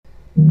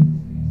Panda,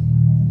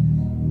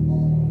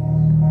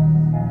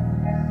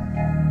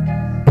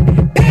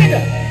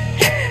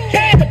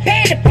 panda,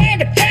 panda,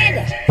 panda,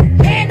 panda,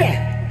 panda.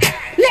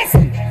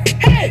 Listen,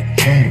 hey,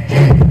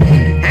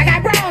 I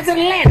got bros in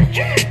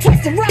Atlanta,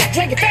 twisted rock,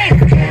 drinking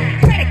Fanta,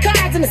 credit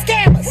cards and the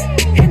scammers,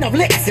 and no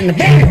licks in the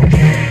band.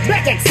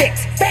 Blackjack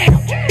 6, bam,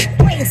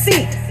 wait and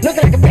see,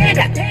 looking like a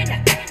panda.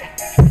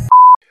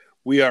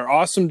 We are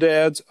awesome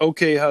dads,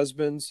 okay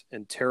husbands,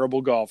 and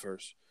terrible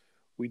golfers.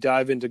 We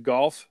dive into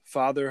golf,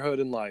 fatherhood,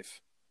 and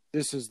life.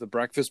 This is the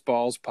Breakfast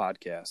Balls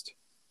Podcast.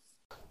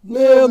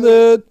 Nailed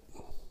it.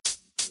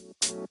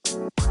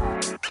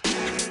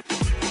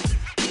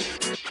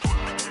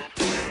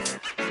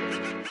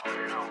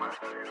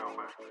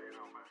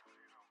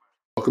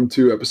 Welcome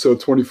to episode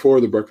 24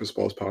 of the Breakfast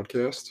Balls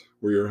Podcast.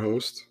 We're your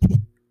hosts,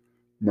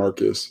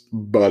 Marcus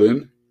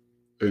Budden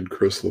and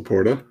Chris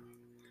Laporta.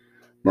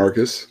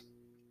 Marcus.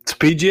 It's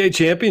PGA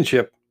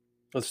Championship.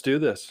 Let's do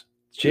this.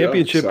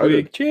 Championship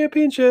week.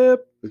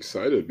 Championship.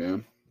 Excited,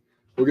 man.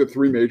 We'll get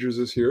 3 majors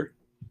this year.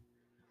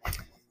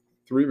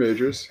 3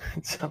 majors.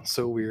 It sounds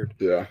so weird.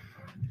 Yeah.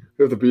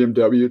 We have the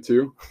BMW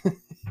too.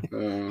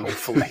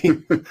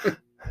 Hopefully.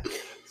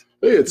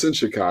 Hey, it's in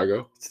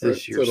Chicago. It's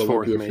this year's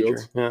 4th major.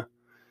 Fields. Yeah.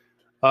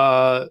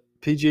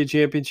 PGA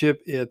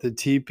Championship at the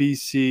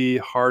TPC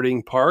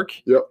Harding Park.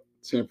 Yep.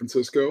 San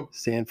Francisco.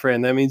 San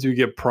Fran. That means we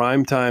get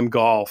primetime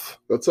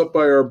golf. That's up by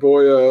our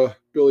boy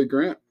Billy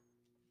Grant.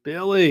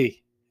 Billy.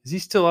 Is he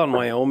still out in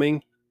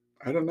Wyoming?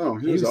 I don't know.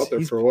 He was out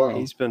there for a while.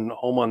 He's been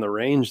home on the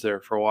range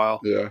there for a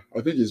while. Yeah. I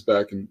think he's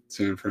back in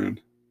San Fran.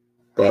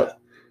 But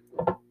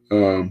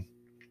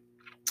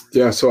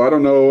yeah, so I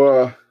don't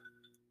know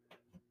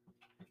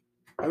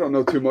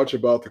too much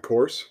about the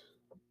course.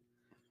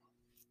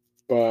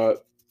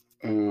 But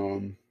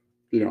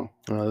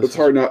it's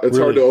hard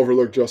to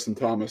overlook Justin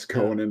Thomas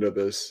going into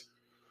this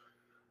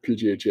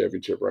PGA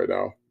Championship right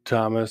now.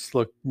 Thomas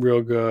looked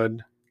real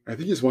good. I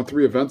think he's won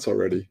 3 events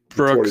already.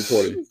 Brooks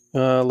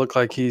 2020. Looked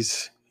like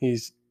he's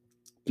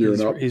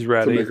gearing up. He's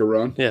ready to make a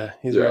run. Yeah,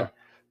 he's ready.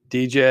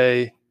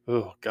 DJ,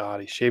 oh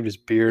god, he shaved his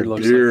beard. The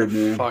looks beard,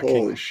 like man.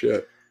 Holy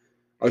shit!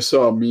 I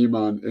saw a meme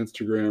on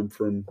Instagram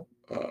from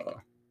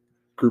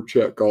group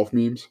chat golf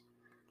memes,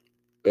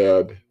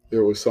 and it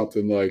was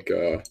something like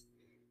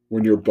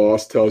when your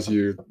boss tells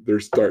you they're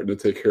starting to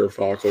take hair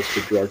follicles for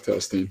drug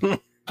testing,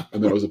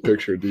 and there was a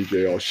picture of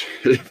DJ all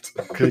shaved.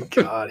 Good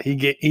God,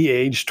 he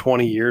aged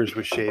 20 years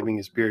with shaving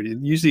his beard.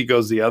 Usually it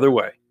goes the other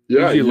way.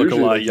 Yeah, you look a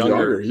lot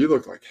younger. He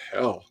looked like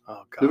hell.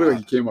 Oh God, he looked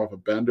like he came off a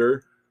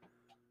bender.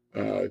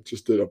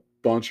 Just did a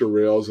bunch of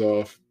rails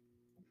off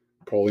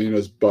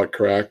Paulina's butt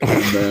crack,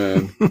 and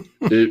then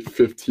ate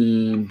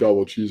 15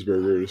 double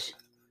cheeseburgers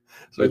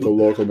at the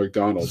local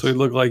McDonald's. So he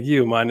looked like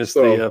you, minus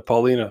the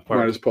Paulina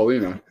part. Minus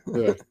Paulina,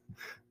 yeah.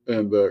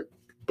 And the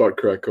butt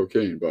crack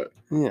cocaine, but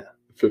yeah,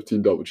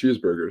 15 double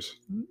cheeseburgers.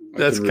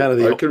 That's kind of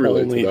the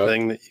only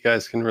thing that you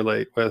guys can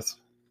relate with.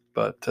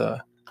 But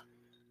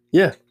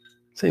yeah,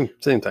 same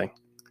thing.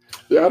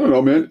 Yeah, I don't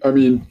know, man. I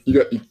mean,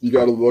 you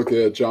got to look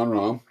at Jon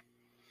Rahm,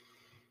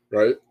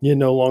 right? You're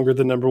no longer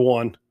the number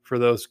one for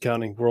those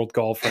counting world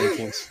golf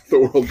rankings. The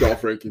world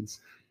golf rankings.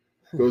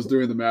 Those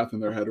doing the math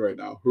in their head right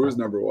now. Who is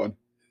number one?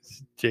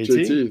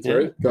 JT,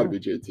 right? Got to be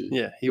JT.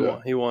 Yeah, he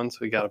won,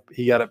 so he got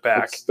it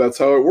back. That's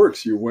how it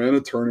works. You win a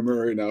tournament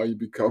right now, you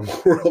become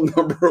world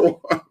number 1.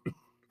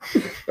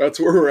 That's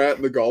where we're at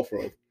in the golf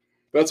world.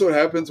 That's what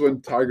happens when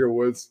Tiger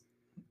Woods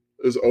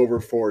is over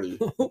 40.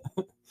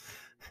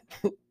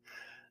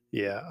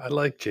 Yeah, I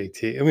like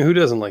JT. I mean, who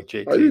doesn't like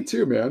JT? I do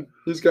too, man.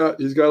 He's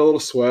got a little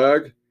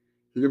swag.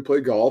 He can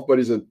play golf, but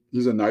he's a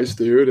nice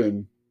dude,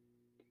 and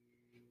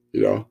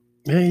yeah,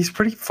 he's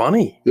pretty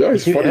funny. Yeah,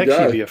 he's a funny guy.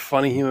 Actually, be a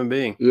funny human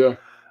being. Yeah.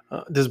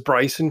 Does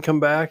Bryson come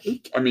back?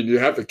 I mean, you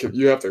have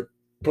to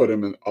put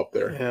him up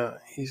there. Yeah,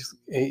 and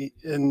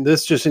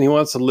he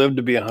wants to live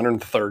to be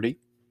 130. Is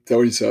that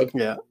what he said?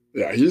 Yeah.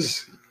 Yeah,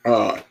 he's.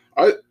 I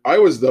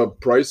was the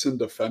Bryson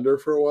defender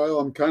for a while.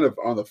 I'm kind of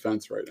on the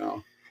fence right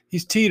now.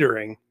 He's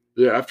teetering.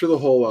 Yeah, after the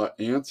whole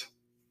ant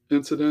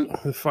incident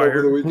with fire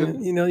over the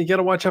weekend. You got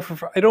to watch out for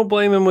fire. I don't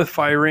blame him with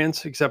fire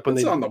ants, except when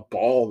it's on the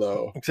ball,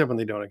 though. Except when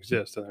they don't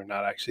exist and they're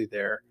not actually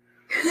there.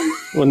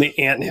 When the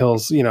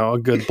anthill's, a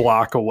good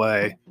block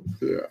away.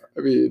 Yeah, I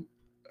mean,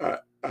 I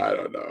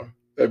don't know.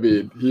 I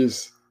mean, he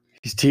is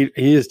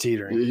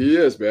teetering. He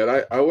is,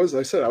 man. I was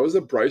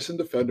a Bryson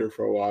defender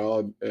for a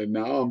while, and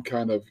now I'm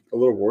kind of a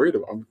little worried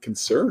about. I'm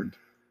concerned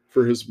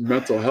for his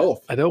mental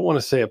health. I don't want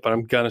to say it, but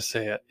I'm gonna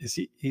say it.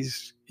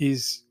 He's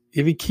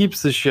if he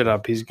keeps this shit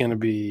up, he's gonna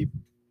be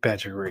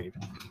Patrick Reed.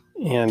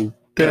 And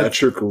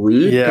Patrick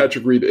Reed, yeah.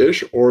 Patrick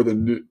Reed-ish, or the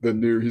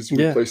new he's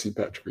replacing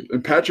Patrick Reed.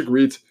 And Patrick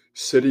Reed's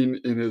sitting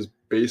in his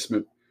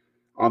basement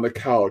on the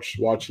couch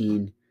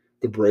watching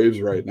the Braves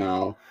right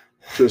now,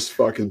 just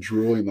fucking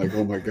drooling like,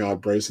 oh my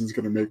God, Bryson's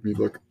gonna make me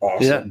look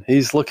awesome. Yeah,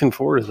 he's looking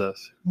forward to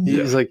this.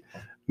 He's like,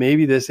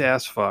 maybe this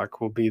ass fuck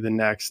will be the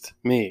next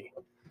me.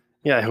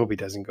 Yeah, I hope he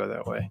doesn't go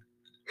that way.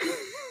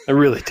 I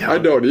really don't. I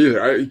don't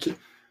either.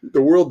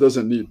 The world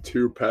doesn't need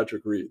 2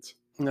 Patrick Reeds.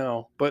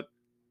 No, but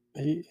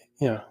he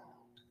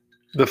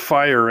The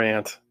fire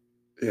rant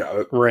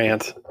Yeah,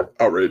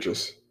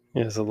 outrageous.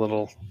 is a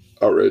little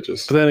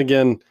Outrageous. But then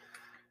again,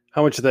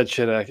 how much of that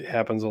shit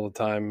happens all the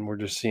time, and we're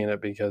just seeing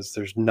it because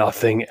there's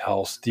nothing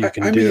else you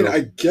can do. I mean, I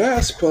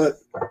guess, but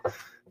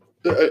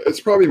it's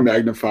probably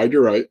magnified.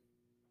 You're right.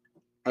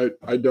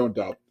 I don't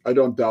doubt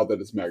that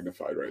it's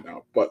magnified right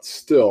now. But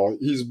still,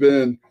 he's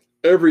been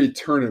every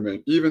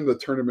tournament, even the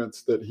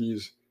tournaments that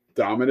he's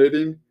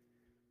dominating,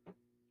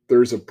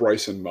 there's a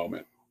Bryson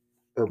moment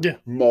or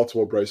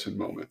multiple Bryson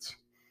moments.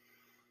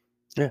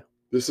 Yeah.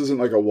 This isn't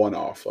like a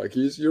one-off. Like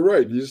you're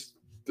right.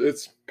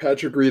 It's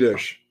Patrick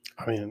Reed-ish.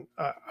 I mean,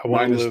 I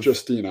want to live.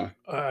 Justina.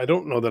 I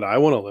don't know that I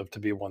want to live to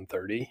be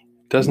 130.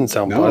 Doesn't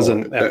sound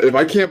pleasant. If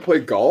I can't play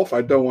golf,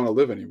 I don't want to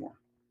live anymore.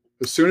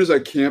 As soon as I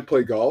can't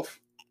play golf,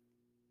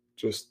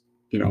 just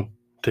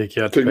take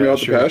me out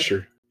to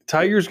pasture.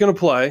 Tiger's going to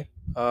play.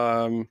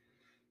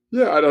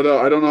 Yeah, I don't know.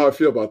 I don't know how I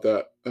feel about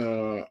that.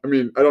 I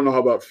mean, I don't know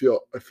how I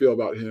feel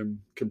about him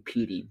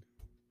competing.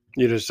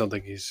 You just don't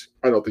think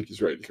I don't think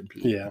he's ready to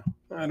compete. Yeah,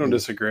 I don't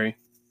disagree.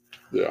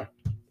 Yeah,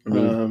 I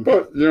mean,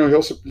 but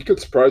he could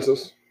surprise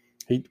us.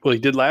 He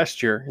did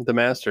last year at the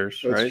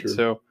Masters, That's right? True.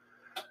 So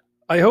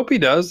I hope he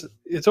does.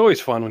 It's always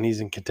fun when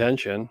he's in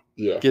contention.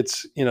 Yeah,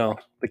 gets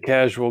the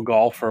casual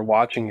golfer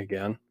watching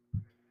again,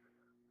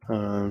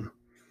 and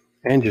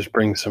just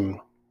bring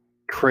some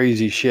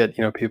crazy shit.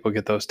 People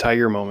get those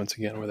Tiger moments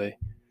again where they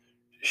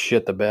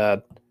shit the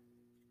bed.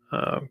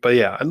 But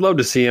yeah, I'd love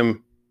to see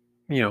him,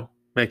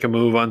 make a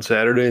move on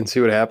Saturday and see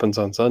what happens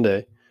on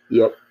Sunday.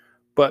 Yep.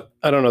 But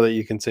I don't know that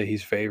you can say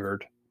he's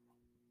favored.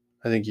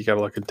 I think you got to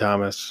look at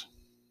Thomas,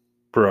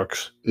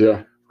 Brooks,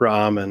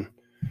 Rahm,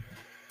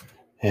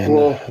 and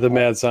the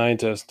mad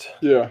scientist.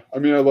 Yeah, I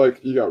mean,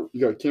 you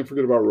got. Can't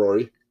forget about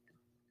Rory.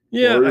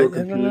 Yeah, I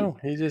don't know.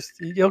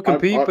 He'll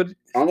compete, but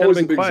I'm always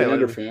a big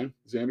Xander fan.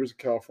 Xander's a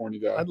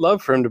California guy. I'd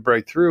love for him to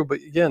break through, but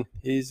again,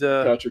 he's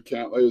Patrick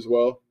Cantlay as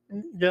well.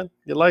 Yeah,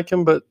 you like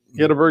him, but you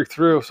got to break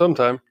through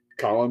sometime.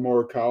 Colin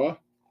Morikawa.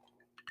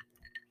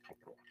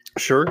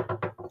 Sure,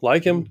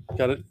 like him.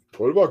 Got it.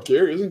 What about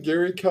Gary? Isn't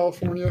Gary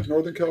California,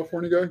 Northern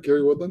California guy?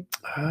 Gary Woodland?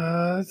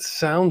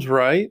 Sounds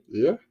right.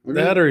 Yeah.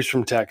 That or he's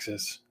from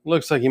Texas.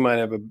 Looks like he might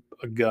have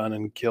a gun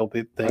and kill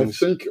things. I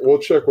think we'll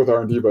check with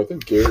R&D, but I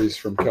think Gary's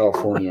from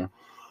California.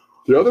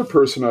 The other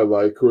person I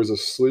like, who is a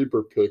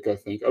sleeper pick, I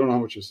don't know how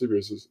much a sleeper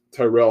is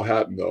Tyrell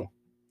Hatton, though.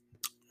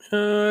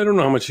 I don't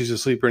know how much he's a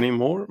sleeper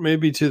anymore.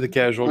 Maybe to the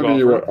casual golfer. I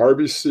mean, what,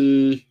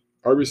 RBC,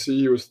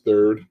 he was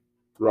third.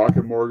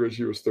 Rocket Mortgage,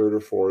 he was third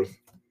or fourth.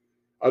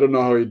 I don't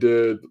know how he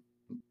did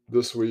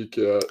this week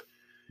at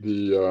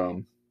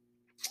the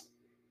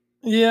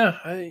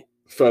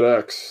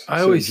FedEx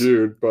St.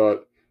 Jude,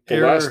 but the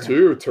last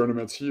two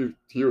tournaments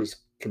he was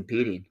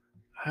competing.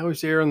 I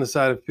always err on the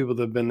side of people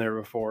that have been there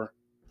before.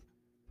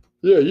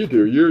 Yeah, you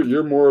do.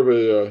 You're more of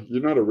a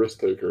you're not a risk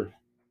taker.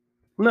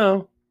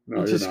 No,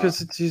 just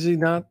because it's usually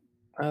not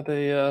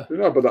a. You're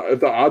not, but if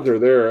the odds are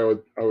there,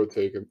 I would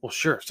take it. Well,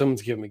 sure. If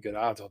someone's giving me good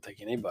odds, I'll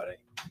take anybody.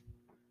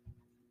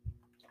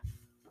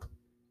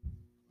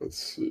 Let's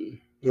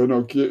see.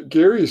 No,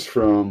 Gary's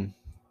from.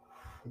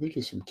 I think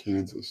he's from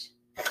Kansas.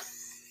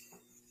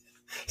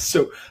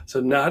 So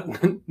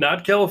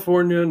not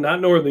California,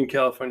 not Northern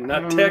California,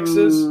 not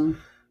Texas,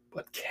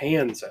 but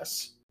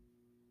Kansas.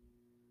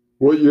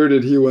 What year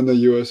did he win the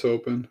U.S.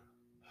 Open?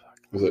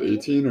 Was it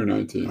 18 or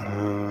 19?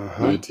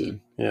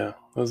 19. Yeah, it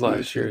was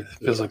last year. It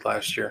feels like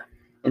last year.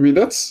 I mean,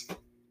 that's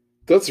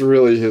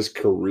really his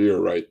career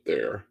right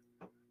there.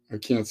 I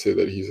can't say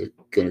that he's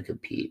going to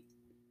compete.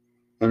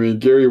 I mean,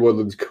 Gary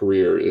Woodland's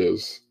career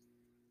is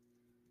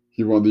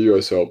he won the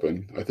U.S.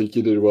 Open. I think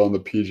he did well in the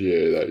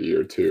PGA that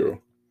year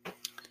too.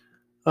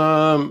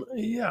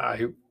 Yeah,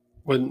 he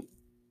wouldn't.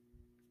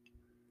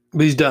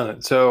 But he's done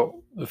it.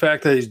 So the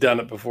fact that he's done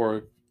it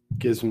before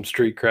gives him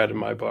street cred in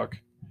my book.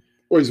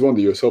 Well, he's won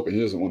the U.S. Open.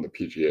 He hasn't won the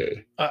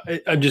PGA.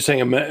 I'm just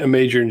saying a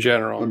major in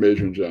general. A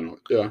major in general.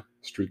 Yeah,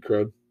 street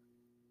cred.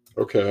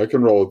 Okay, I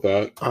can roll with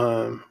that.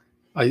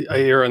 I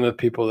err on the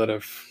people that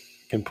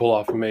can pull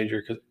off a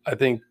major because I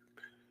think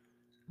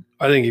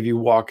if you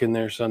walk in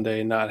there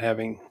Sunday and not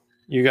having,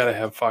 you got to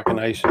have fucking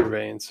ice in your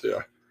veins. Yeah.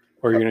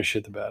 Or you're going to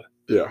shit the bed.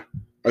 Yeah.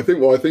 I think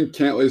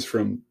Cantlay's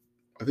from,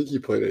 I think he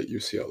played at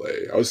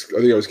UCLA. I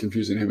think I was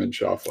confusing him and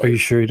Schauffele. Are you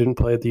sure he didn't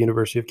play at the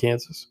University of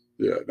Kansas?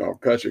 Yeah, no,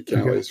 Patrick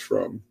Cantlay's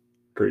from,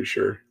 pretty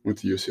sure, went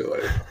to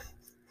UCLA.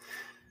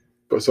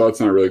 But so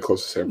it's not really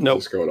close to San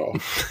Francisco at all.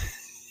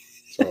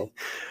 So,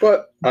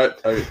 but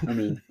I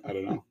mean, I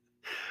don't know.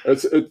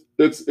 It's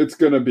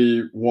going to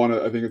be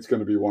I think it's going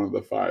to be one of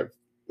the five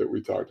that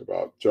we talked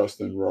about: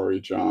 Justin,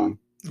 Rory, John,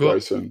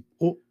 Bryson.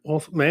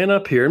 Well, man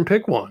up here and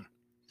pick one.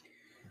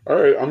 All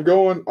right, I'm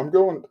going.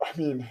 I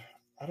mean,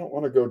 I don't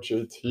want to go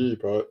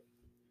JT, but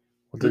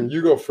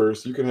you go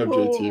first. You can have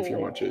JT if you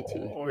want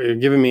JT. Oh, you're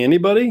giving me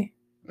anybody?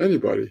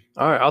 Anybody.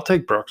 All right, I'll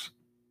take Brooks.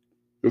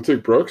 You'll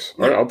take Brooks?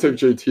 All right, I'll take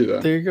JT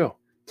then. There you go.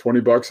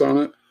 $20 on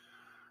it?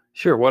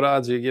 Sure. What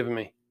odds are you giving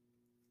me?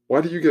 Why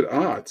do you get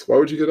odds? Why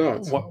would you get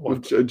odds?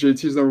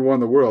 JT's number one in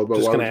the world. But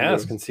just going to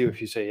ask and see if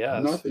you say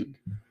yes. Nothing.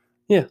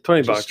 Yeah,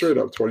 20 Just bucks. straight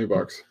up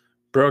 $20.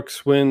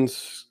 Brooks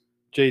wins,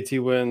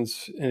 JT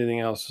wins, anything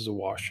else is a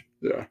wash.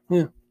 Yeah.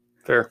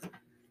 Fair.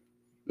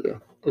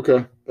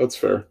 Okay, that's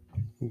fair.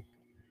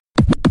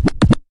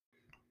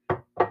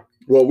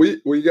 Well,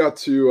 we got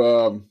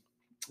to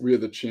we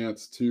had the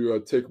chance to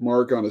take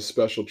Mark on a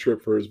special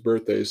trip for his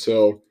birthday.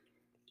 So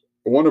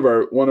one of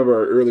our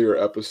earlier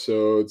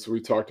episodes,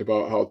 we talked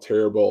about how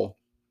terrible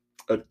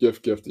at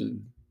gift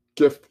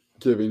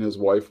giving his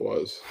wife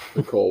was.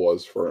 Nicole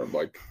was for him,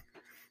 like,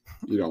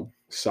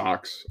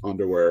 socks,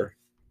 underwear,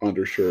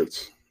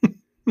 undershirts,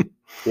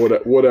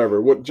 whatever.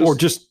 Or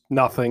just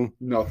nothing.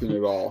 Nothing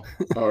at all,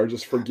 or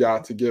just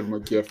forgot to give him a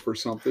gift for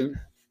something.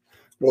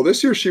 Well,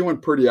 this year she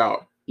went pretty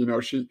out. He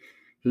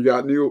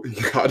got new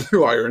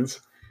irons.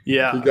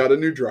 Yeah. He got a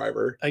new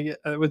driver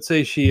I would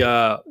say she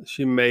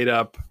made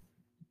up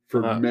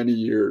for many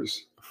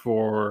years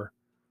for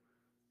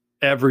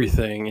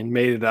everything and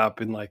made it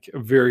up in like a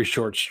very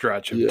short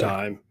stretch of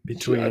time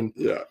between.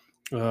 Yeah.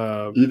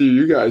 Either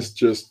you guys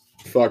just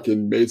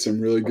fucking made some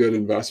really good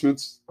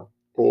investments,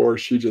 or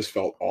she just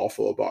felt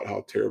awful about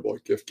how terrible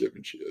at gift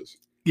giving she is.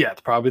 Yeah, it's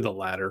probably the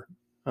latter.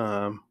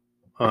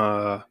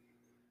 But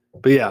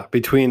yeah,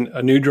 between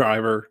a new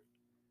driver,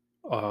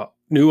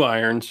 new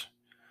irons,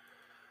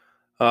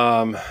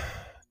 and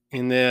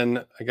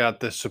then I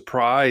got the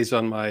surprise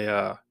on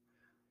my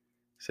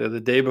so the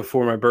day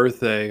before my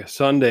birthday,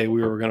 Sunday,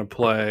 we were going to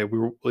play. We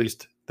were, at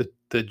least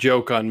the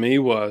joke on me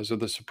was, or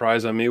the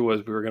surprise on me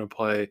was, we were going to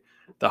play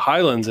the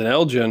Highlands in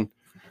Elgin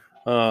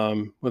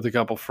with a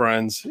couple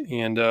friends,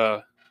 and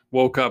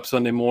woke up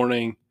Sunday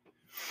morning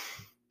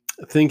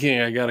thinking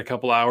I got a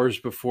couple hours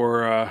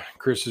before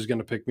Chris is going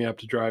to pick me up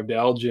to drive to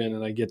Elgin,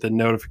 and I get the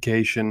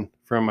notification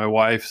from my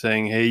wife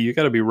saying, "Hey, you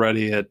got to be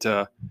ready at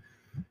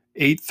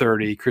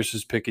 8:30. Chris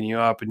is picking you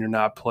up, and you're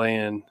not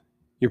playing.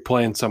 You're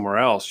playing somewhere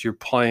else. You're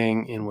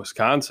playing in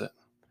Wisconsin."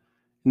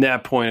 And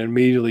that point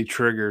immediately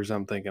triggers.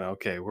 I'm thinking,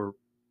 okay, we're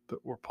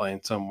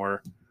playing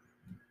somewhere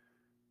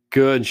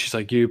good. And she's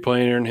like, "You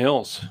playing Erin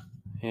Hills?"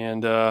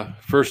 And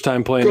first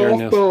time playing Erin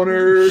Hills.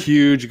 Boner.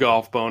 Huge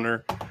golf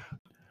boner.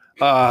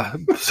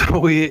 So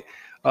we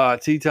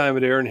tee time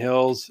at Erin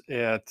Hills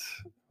at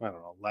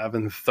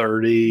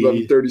 11:30.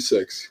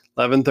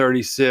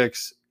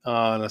 11:36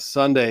 on a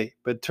Sunday.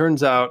 But it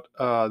turns out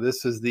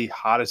this is the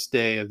hottest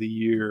day of the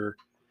year.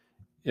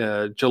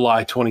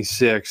 July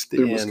 26th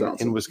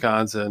in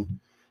Wisconsin,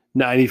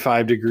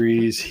 95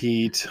 degrees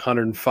heat,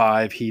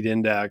 105 heat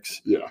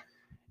index. Yeah.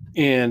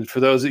 And for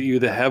those of you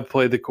that have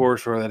played the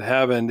course or that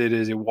haven't, it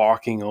is a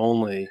walking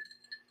only.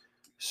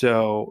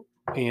 So,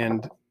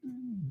 and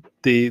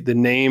the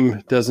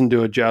name doesn't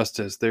do it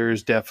justice. There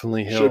is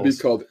definitely hills. Should be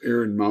called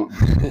Erin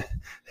Mountain.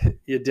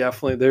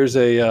 There's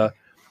a,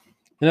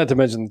 not to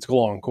mention it's a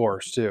long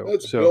course too.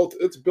 It's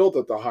built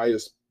at the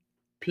highest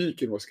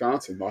peak in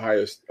Wisconsin, the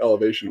highest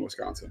elevation in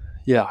Wisconsin.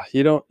 Yeah,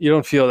 you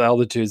don't feel the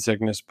altitude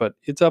sickness, but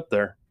it's up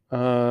there.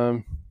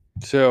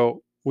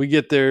 So we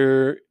get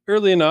there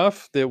early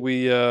enough that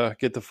we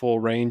get the full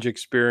range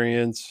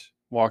experience,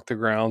 walk the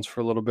grounds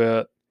for a little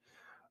bit,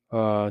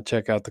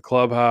 check out the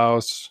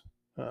clubhouse,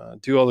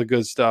 do all the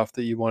good stuff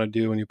that you want to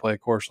do when you play a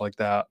course like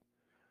that.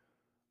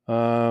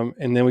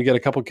 And then we get a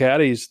couple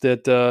caddies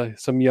that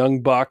some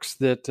young bucks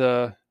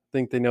that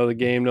think they know the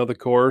game, know the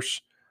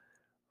course.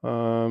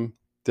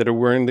 That are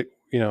wearing they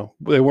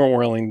weren't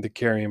willing to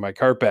carry in my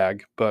cart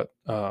bag, but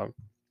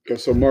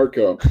so Mark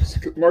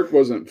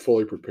wasn't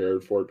fully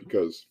prepared for it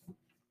because,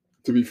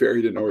 to be fair,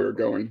 he didn't know we were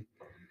going,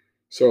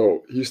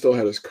 so he still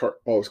had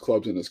all his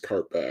clubs in his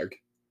cart bag,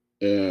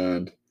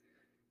 and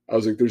I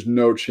was like, "There's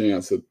no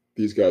chance that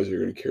these guys are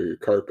going to carry your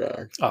cart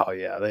bag." Oh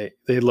yeah,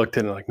 they looked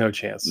at it like no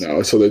chance.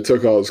 No, so they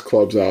took all his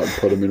clubs out and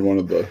put them in one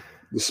of the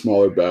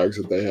smaller bags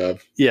that they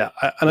have. Yeah,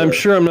 I'm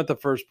sure I'm not the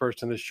first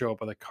person to show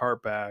up with a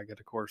cart bag at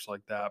a course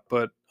like that.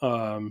 But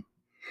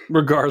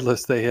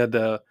regardless, they had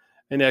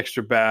an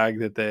extra bag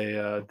that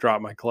they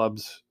dropped my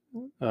clubs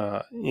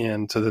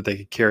in so that they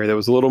could carry. That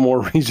was a little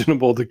more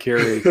reasonable to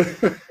carry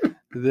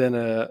than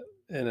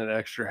an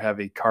extra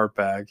heavy cart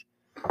bag.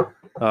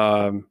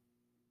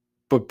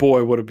 But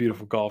boy, what a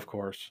beautiful golf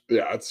course!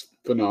 Yeah, it's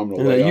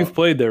phenomenal. And you've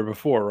played there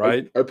before,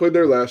 right? I played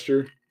there last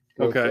year.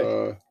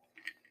 Okay.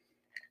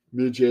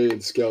 Me, Jay,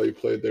 and Skelly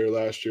played there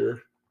last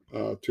year,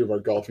 two of our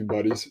golfing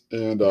buddies,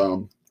 and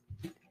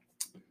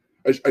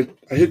I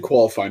hate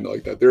qualifying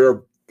like that.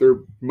 They're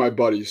my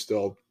buddies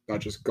still, not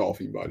just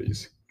golfing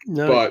buddies.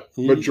 No, but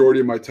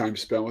majority of my time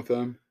spent with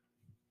them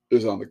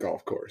is on the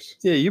golf course.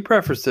 Yeah, you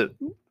prefaced it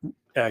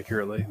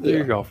accurately. They're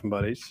your golfing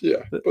buddies.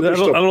 Yeah, but I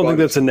don't think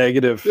that's a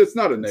negative. It's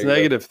not a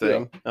negative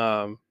thing.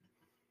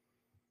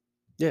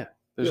 Yeah.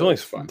 There's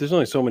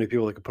only so many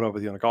people that can put up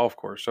with you on a golf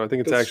course. So I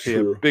think it's actually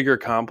a bigger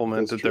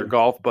compliment that they're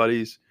golf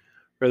buddies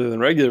rather than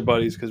regular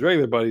buddies, because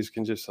regular buddies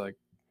can just like,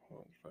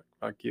 oh,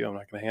 fuck you, I'm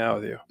not going to hang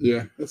out with you.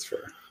 Yeah, that's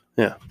fair.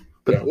 Yeah.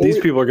 But these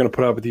people are going to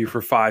put up with you for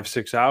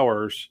 5-6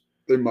 hours.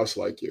 They must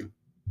like you.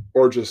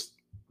 Or just...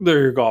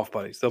 They're your golf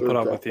buddies. They'll put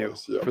up with you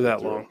for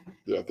that long.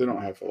 Yeah, they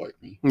don't have to like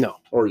me. No.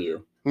 Or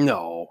you.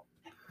 No.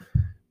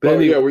 But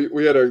yeah,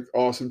 we had an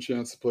awesome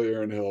chance to play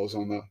Erin Hills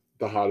on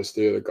the hottest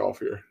day of the golf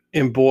year.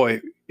 and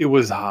boy, it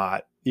was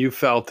hot. You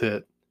felt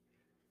it.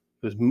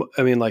 It was,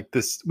 I mean, like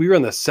this. We were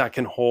on the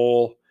second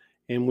hole,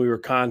 and we were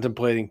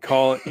contemplating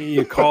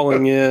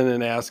calling in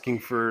and asking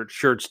for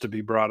shirts to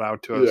be brought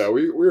out to us. Yeah,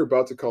 we were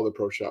about to call the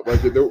pro shop.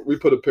 Like we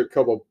put a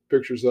couple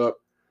pictures up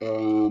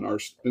on our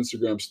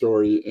Instagram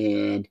story,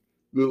 and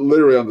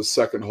literally on the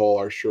second hole,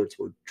 our shirts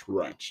were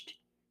drenched.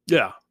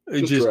 Yeah,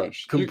 it just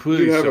drenched.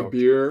 completely. You have soaked. a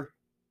beer.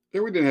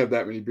 Yeah, we didn't have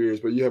that many beers,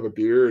 but you have a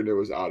beer, and it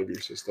was out of your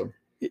system.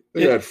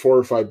 They had 4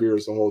 or 5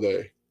 beers the whole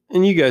day.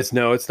 And you guys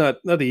know it's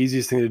not the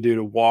easiest thing to do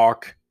to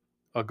walk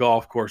a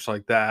golf course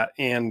like that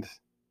and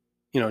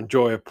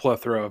enjoy a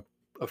plethora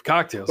of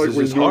cocktails. Like it's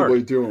we just normally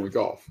hard. do when we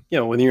golf.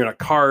 When you're in a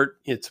cart,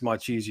 it's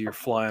much easier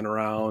flying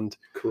around.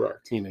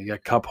 Correct. You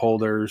got cup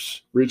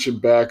holders. Reaching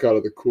back out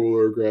of the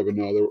cooler, grab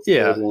another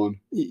old one.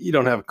 You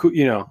don't have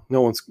no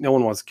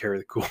one wants to carry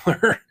the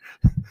cooler.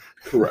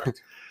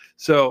 Correct.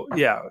 So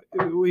yeah,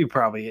 we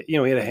probably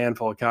we had a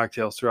handful of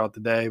cocktails throughout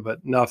the day,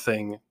 but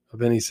nothing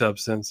of any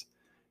substance.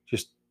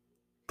 Just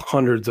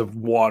hundreds of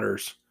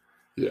waters.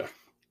 Yeah.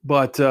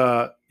 But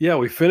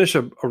we finished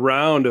a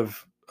round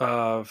of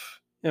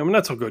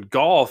not so good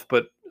golf,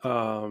 but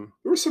there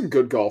was some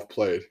good golf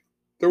played.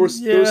 There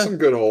was some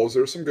good holes.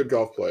 There was some good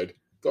golf played.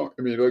 There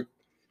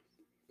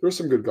was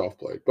some good golf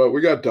played, but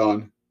we got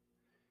done.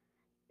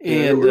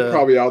 And we were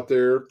probably out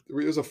there.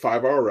 It was a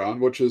 5-hour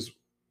round, which is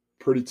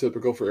pretty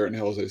typical for Erin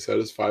Hills. They said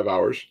is 5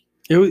 hours.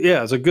 It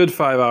was a good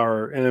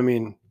 5-hour, and I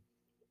mean,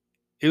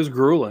 it was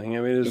grueling.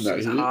 I mean, it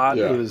was hot.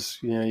 Yeah. It was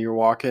you're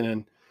walking,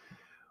 and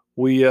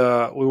we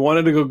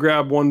wanted to go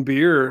grab one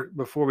beer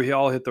before we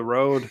all hit the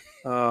road.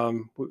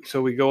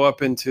 So we go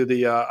up into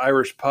the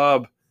Irish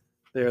pub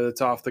there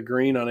that's off the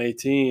green on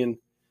 18,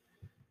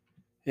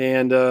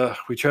 and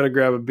we try to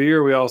grab a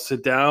beer. We all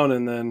sit down,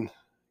 and then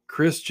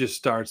Chris just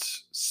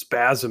starts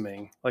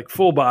spasming, like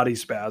full body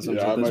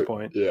spasms at this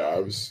point. Yeah, I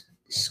was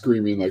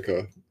screaming like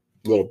a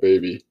little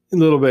baby. A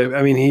little bit.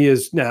 I mean, he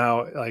is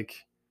now like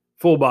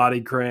full body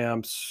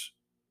cramps.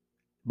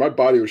 My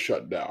body was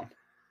shut down.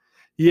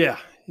 Yeah,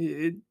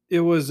 it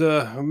was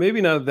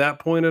maybe not at that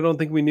point. I don't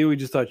think we knew. We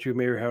just thought you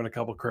maybe were having a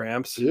couple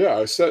cramps. Yeah,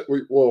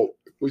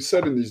 we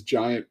sat in these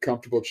giant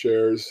comfortable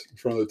chairs in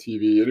front of the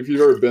TV. And if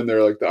you've ever been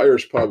there, like the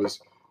Irish pub is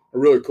a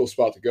really cool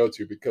spot to go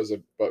to because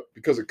of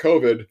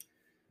COVID,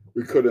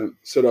 we couldn't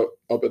sit up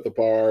at the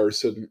bar or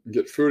sit and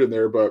get food in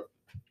there. But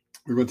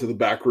we went to the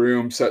back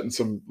room, sat in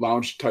some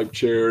lounge type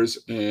chairs,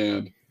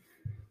 and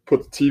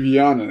put the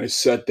TV on. And I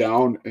sat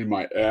down, and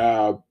my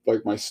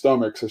my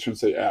stomachs, I shouldn't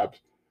say abs,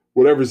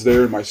 whatever's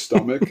there in my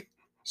stomach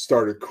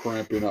started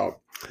cramping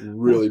up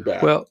really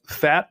bad. Well,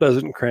 fat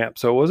doesn't cramp,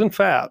 so it wasn't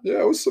fat.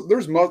 Yeah, it was.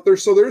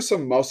 There's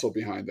some muscle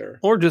behind there,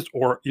 or just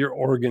your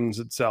organs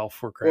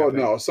itself were cramping.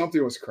 Well, no,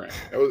 something was cramping.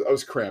 I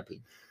was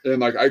cramping,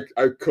 and like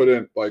I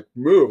couldn't like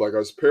move. Like I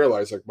was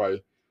paralyzed.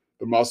 Like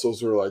the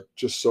muscles were like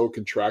just so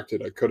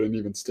contracted. I couldn't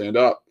even stand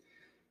up.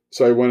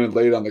 So I went and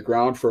laid on the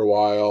ground for a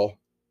while.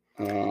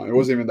 It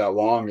wasn't even that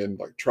long, and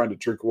like trying to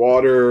drink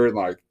water, and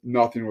like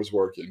nothing was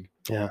working.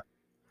 Yeah.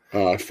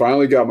 I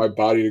finally got my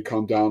body to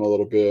calm down a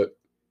little bit.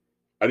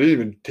 I didn't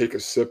even take a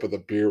sip of the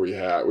beer we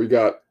had. We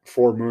got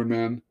 4 Moon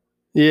Men.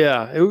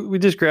 Yeah, we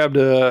just grabbed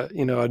a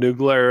new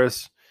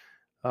Glarus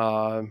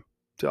to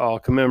all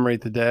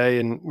commemorate the day,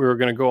 and we were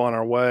going to go on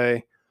our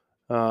way.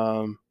 2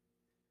 of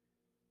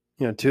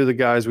the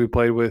guys we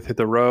played with hit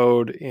the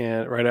road,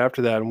 and right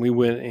after that, and we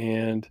went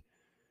and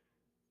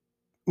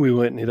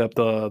hit up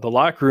the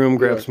locker room,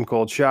 grabbed some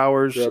cold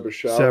showers, grab a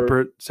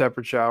shower.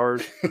 separate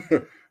showers.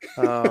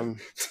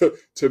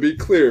 To be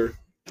clear,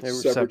 they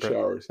were separate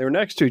showers. They were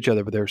next to each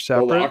other, but they were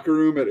separate. The locker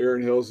room at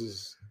Erin Hills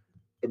is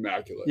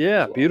immaculate.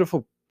 Yeah,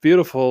 beautiful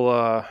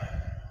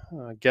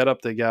get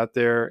up they got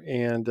there,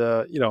 and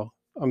to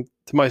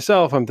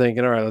myself, I'm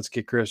thinking, all right, let's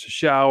get Chris a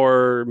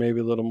shower, maybe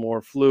a little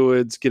more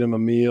fluids, get him a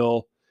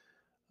meal,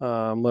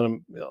 let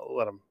him.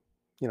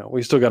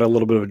 We still got a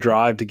little bit of a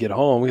drive to get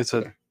home. It's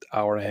an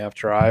hour and a half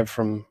drive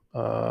from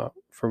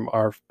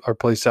our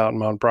place out in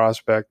Mount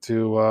Prospect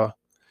to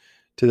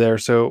there.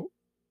 So,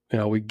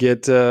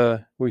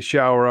 we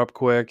shower up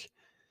quick,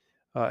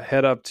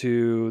 head up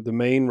to the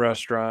main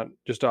restaurant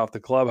just off the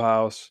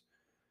clubhouse.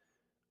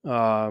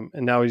 And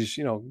now we just,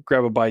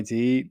 grab a bite to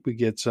eat. We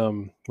get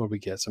some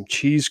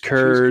cheese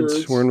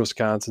curds. We're in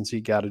Wisconsin, so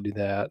you got to do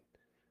that.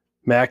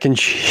 Mac and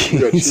cheese. We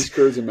got cheese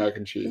curds and mac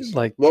and cheese.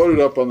 Like loaded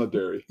up on the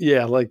dairy.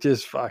 Yeah, like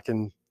just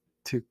fucking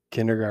 2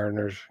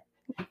 kindergartners.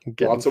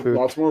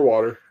 Lots more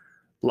water.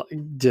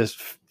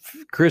 Just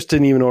Chris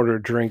didn't even order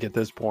a drink at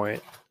this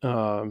point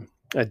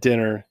at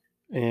dinner,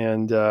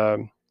 and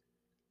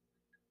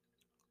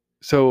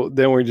so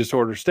then we just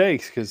order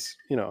steaks because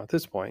at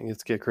this point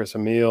let's get Chris a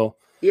meal.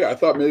 Yeah, I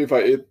thought maybe if I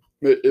ate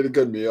a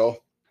good meal,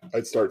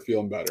 I'd start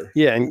feeling better.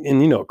 Yeah,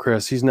 and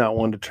Chris, he's not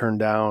one to turn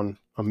down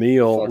a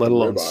meal, fucking let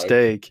alone ribeye.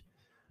 Steak.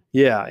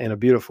 Yeah, and a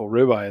beautiful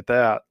ribeye at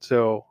that.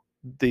 So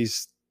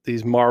these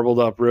marbled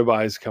up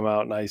ribeyes come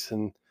out nice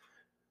and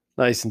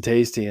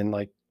tasty, and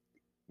like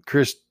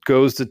Chris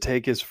goes to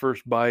take his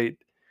first bite,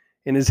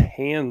 and his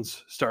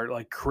hands start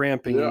like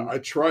cramping. Yeah,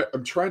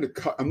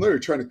 I'm literally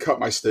trying to cut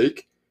my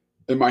steak,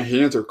 and my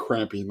hands are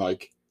cramping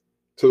like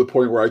to the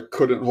point where I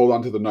couldn't hold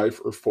on to the knife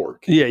or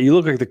fork. Yeah, you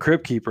look like the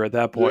crypt keeper at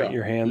that point. Yeah.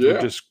 Your hands were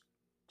Yeah. just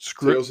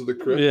Tales of the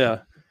Crypt. Yeah.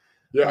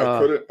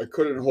 Yeah, I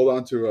couldn't hold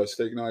on to a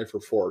steak knife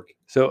or fork.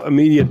 So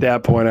immediately at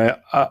that point,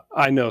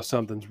 I know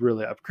something's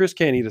really up. Chris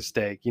can't eat a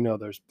steak. You know,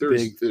 there's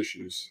big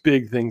issues,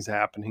 big things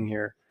happening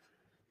here.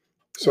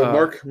 So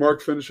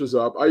Mark finishes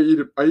up. I eat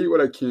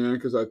what I can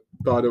because I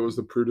thought it was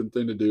the prudent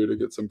thing to do to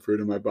get some food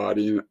in my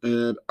body,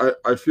 and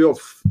I feel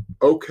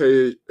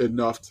okay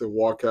enough to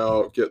walk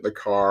out, get in the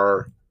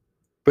car.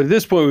 But at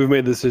this point, we've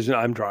made the decision.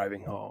 I'm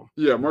driving home.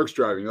 Yeah, Mark's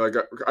driving. Like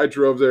I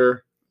drove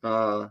there,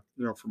 for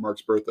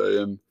Mark's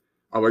birthday, and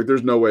I'm like,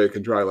 there's no way I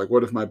can drive. Like,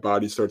 what if my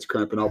body starts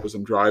cramping up as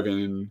I'm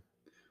driving and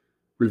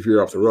we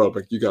veer off the road?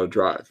 Like, you got to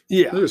drive.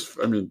 Yeah.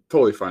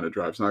 Totally fine to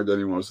drive. It's not that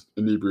anyone's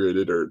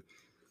inebriated or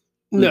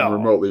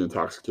remotely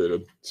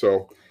intoxicated.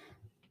 So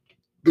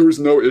there was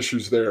no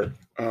issues there.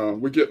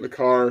 We get in the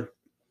car,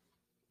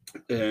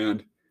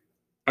 and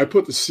I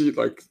put my seat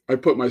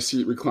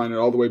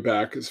recliner all the way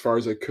back as far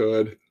as I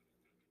could.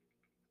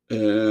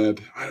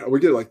 And we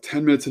get like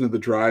 10 minutes into the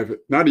drive.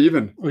 Not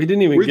even. We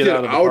didn't even get out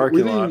of the parking lot.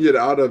 We didn't even get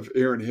out of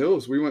Erin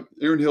Hills.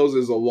 Erin Hills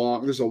is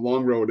there's a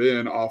long road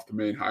in off the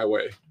main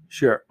highway.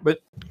 Sure.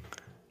 But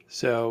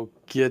so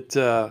get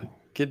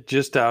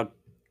just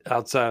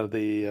outside of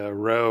the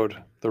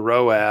road, the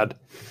ROAD.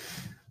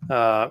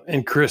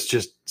 And Chris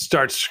just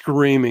starts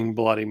screaming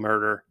bloody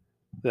murder.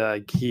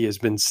 Like he has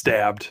been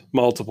stabbed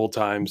multiple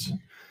times.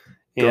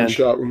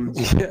 Gunshot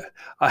wounds. Yeah.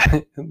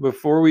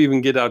 Before we even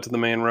get out to the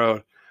main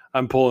road,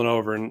 I'm pulling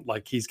over and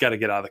like he's got to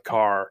get out of the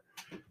car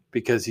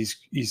because he's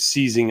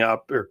seizing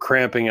up or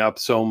cramping up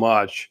so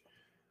much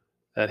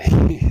that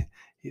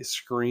he's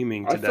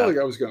screaming to death. I felt like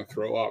I was going to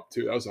throw up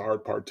too. That was the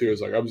hard part too.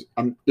 It's like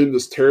I'm in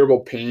this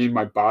terrible pain.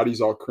 My body's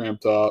all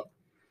cramped up,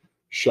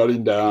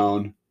 shutting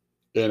down,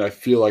 and I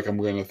feel like I'm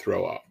going to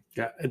throw up.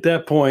 Yeah. At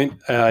that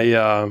point,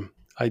 I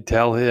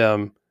tell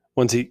him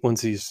once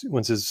his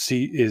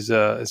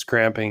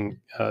cramping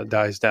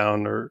dies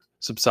down or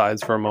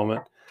subsides for a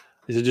moment.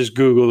 I said, just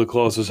Google the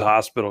closest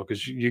hospital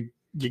because you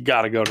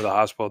got to go to the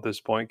hospital at this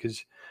point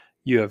because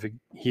you have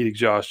heat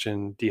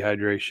exhaustion,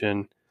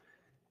 dehydration,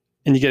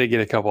 and you got to get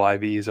a couple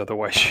IVs.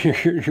 Otherwise,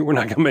 we're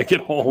not going to make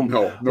it home.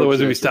 No otherwise,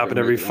 we'll be stopping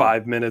every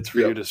 5 minutes for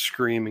you to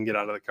scream and get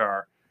out of the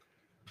car.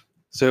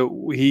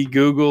 So he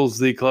Googles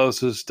the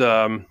closest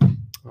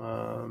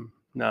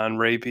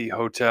non-rapey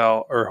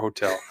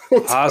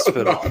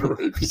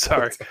hospital.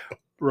 Sorry,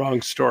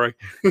 wrong story.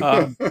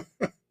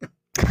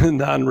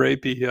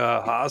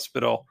 Non-rapey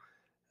hospital.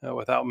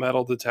 Without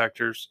metal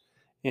detectors.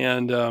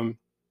 And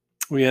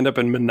we end up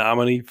in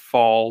Menominee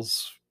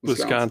Falls,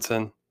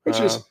 Wisconsin.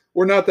 Which is,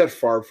 we're not that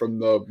far from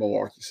the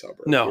Milwaukee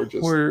suburb. No,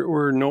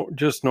 we're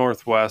just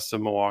northwest of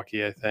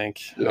Milwaukee, I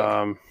think.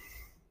 Yeah.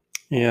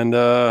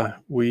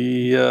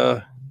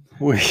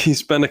 We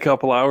spent a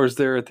couple hours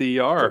there at the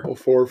ER.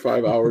 4 or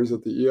 5 hours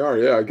at the ER.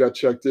 Yeah, I got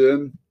checked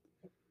in,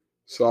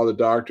 saw the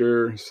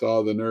doctor,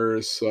 saw the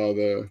nurse, saw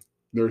the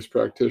nurse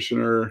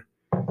practitioner.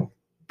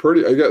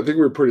 I think we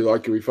were pretty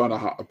lucky. We found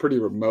a pretty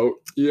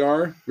remote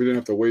ER. We didn't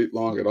have to wait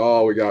long at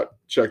all. We got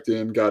checked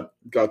in, got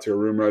to a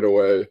room right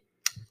away.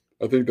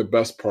 I think the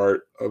best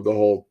part of the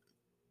whole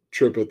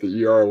trip at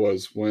the ER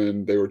was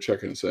when they were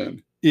checking us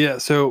in. Yeah,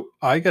 so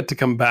I got to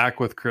come back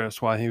with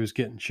Chris while he was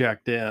getting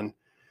checked in.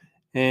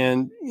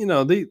 And,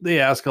 they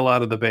ask a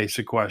lot of the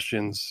basic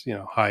questions,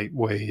 height,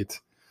 weight.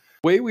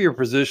 The way we were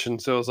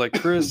positioned, so it was like,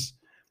 Chris,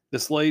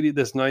 this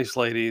nice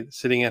lady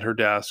sitting at her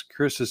desk.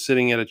 Chris is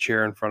sitting at a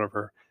chair in front of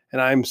her. And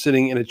I'm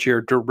sitting in a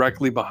chair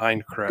directly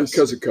behind Chris.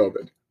 Because of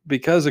COVID.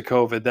 Because of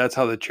COVID, that's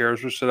how the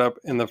chairs were set up.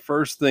 And the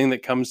first thing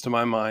that comes to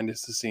my mind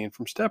is the scene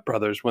from Step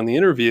Brothers when the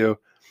interview.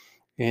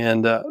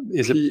 And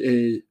is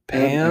it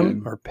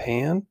Pam or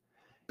Pan?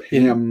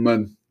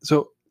 Pam.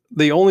 So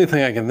the only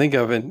thing I can think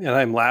of, and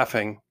I'm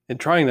laughing and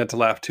trying not to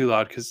laugh too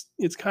loud because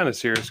it's kind of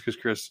serious because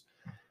Chris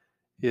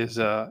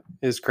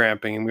is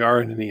cramping and we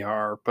are in an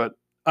ER. But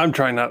I'm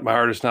trying my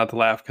hardest not to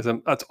laugh because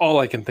that's all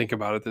I can think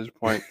about at this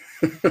point.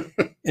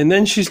 And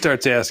then she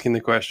starts asking the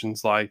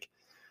questions like,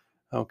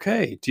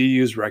 okay, do you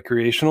use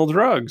recreational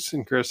drugs?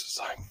 And Chris is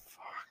like,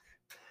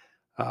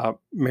 fuck.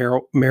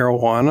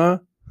 Marijuana?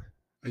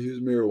 I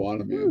use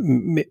marijuana,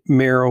 man.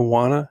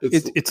 Marijuana?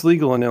 It's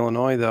legal in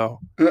Illinois,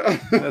 though.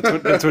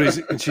 That's what he's...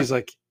 And she's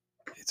like,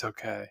 it's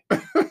okay.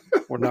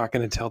 We're not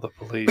going to tell the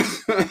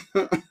police.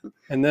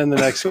 And then the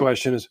next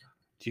question is,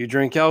 do you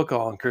drink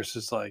alcohol? And Chris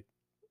is like,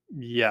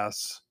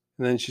 yes.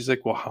 And then she's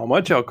like, well, how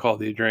much alcohol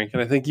do you drink?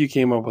 And I think you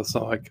came up with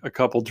something like a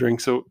couple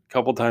drinks a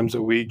couple times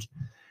a week.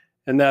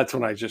 And that's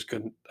when I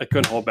couldn't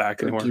hold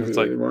back anymore. It's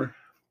like,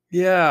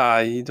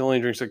 yeah, he only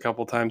drinks a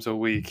couple times a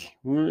week.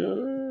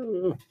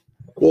 Well,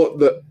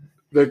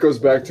 that goes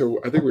back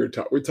to, I think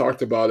we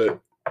talked about it,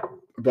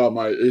 about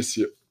my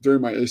ACL,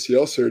 during my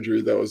ACL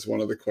surgery. That was one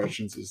of the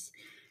questions is,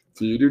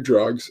 do you do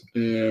drugs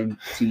and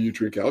do you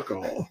drink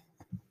alcohol?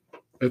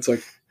 It's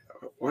like,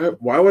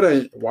 why would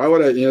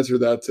I answer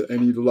that to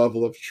any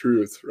level of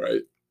truth,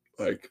 right?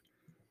 Like,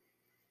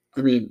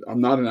 I mean,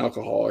 I'm not an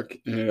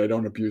alcoholic and I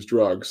don't abuse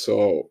drugs,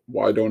 so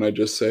why don't I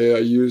just say I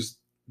use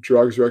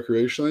drugs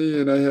recreationally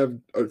and I have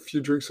a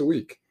few drinks a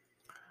week?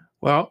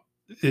 Well,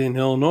 in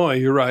Illinois,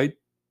 you're right.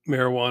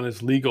 Marijuana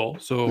is legal,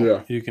 so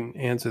Yeah. you can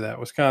answer that.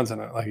 Wisconsin,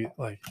 like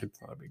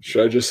it's not a big deal.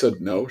 Should I just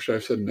said no? Should I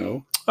have said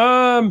no?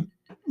 No.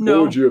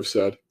 What would you have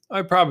said?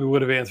 I probably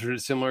would have answered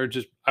it similar.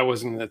 Just I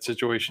wasn't in that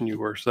situation you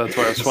were, so that's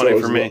why it's So funny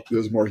for me.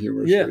 There's more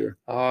humorous Yeah. for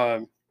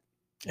you.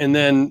 And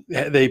then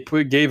they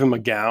gave him a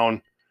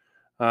gown.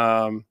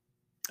 And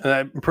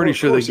I'm pretty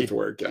sure they they have to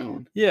wear a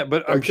gown. Yeah,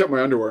 but I kept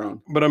my underwear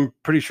on. But I'm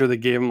pretty sure they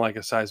gave him like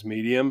a size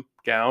medium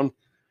gown,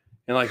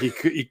 and like he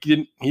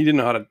didn't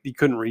know how to, he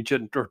couldn't reach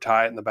it or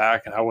tie it in the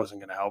back, and I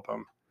wasn't going to help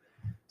him.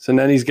 So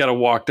then he's got to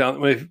walk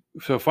down.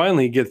 So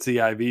finally he gets the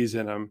IVs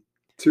in him.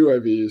 2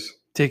 IVs.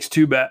 Takes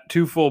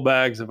two full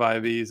bags of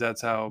IVs.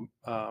 That's how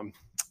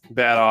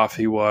bad off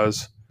he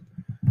was.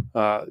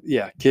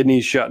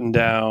 Kidneys shutting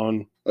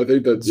down. I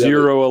think that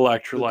Zero the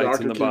electrolytes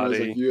doctor in the came and was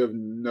body. like, you have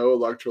no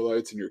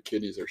electrolytes and your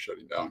kidneys are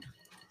shutting down.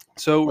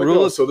 So Like,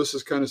 oh, so this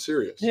is kind of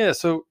serious. Yeah.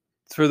 So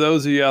for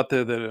those of you out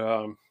there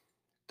that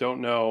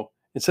don't know,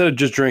 instead of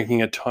just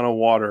drinking a ton of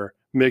water,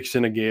 mix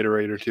in a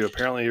Gatorade or two.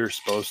 Apparently, you're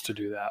supposed to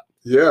do that.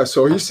 Yeah.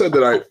 So he said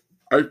that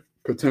I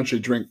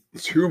potentially drink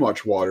too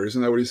much water.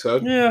 Isn't that what he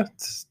said? Yeah,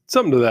 it's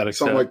something to that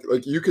extent. Something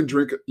like you can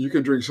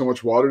drink so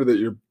much water that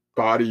your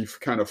body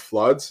kind of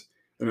floods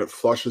and it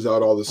flushes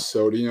out all the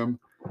sodium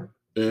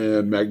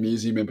and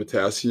magnesium and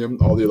potassium,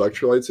 all the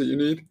electrolytes that you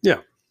need. Yeah.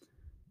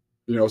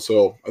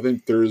 So I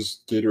think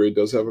Gatorade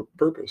does have a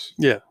purpose.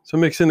 Yeah. So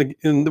mix in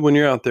when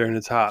you're out there and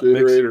it's hot.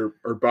 Gatorade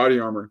or Body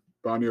Armor.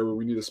 Body Armor,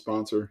 we need a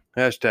sponsor.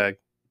 Hashtag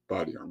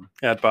Body Armor.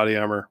 At Body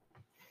Armor.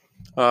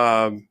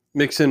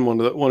 Mix in one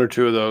or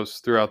two of those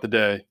throughout the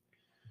day.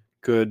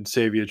 Could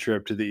save you a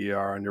trip to the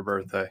ER on your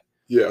birthday.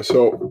 Yeah.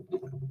 So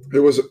it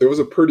was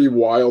a pretty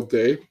wild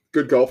day.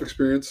 Good golf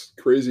experience.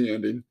 Crazy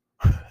ending.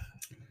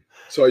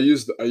 So I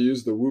used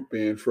the Whoop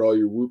band for all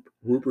your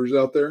whoopers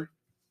out there.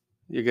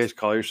 You guys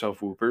call yourself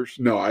whoopers?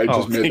 No, I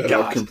just made that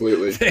up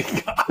completely.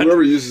 Thank God.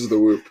 Whoever uses the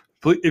Whoop.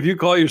 If you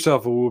call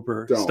yourself a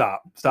whooper, Don't.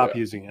 stop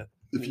using it.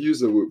 If you use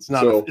the Whoop,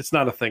 it's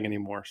not a thing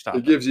anymore. Stop.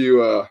 It gives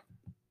you a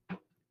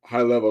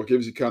high level. It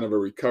gives you kind of a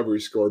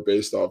recovery score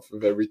based off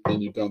of everything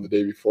you've done the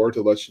day before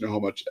to let you know how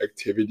much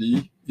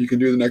activity you can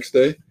do the next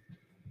day.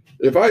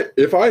 If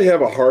I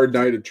have a hard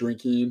night of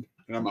drinking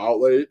and I'm out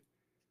late,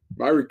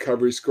 my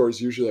recovery score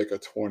is usually like a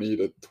 20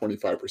 to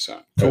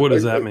 25%. So what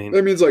does that mean?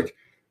 That means like,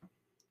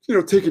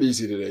 take it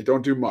easy today.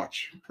 Don't do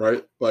much,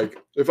 right? Like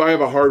if I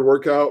have a hard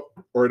workout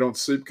or I don't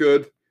sleep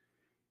good,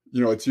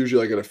 it's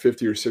usually like at a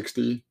 50 or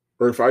 60.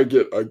 Or if I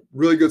get a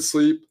really good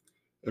sleep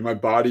and my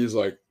body's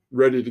like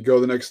ready to go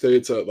the next day,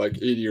 it's at like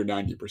 80 or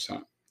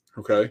 90%.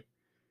 Okay.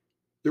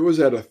 It was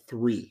at a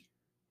 3.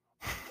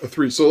 A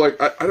 3. So like,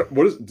 I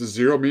don't, does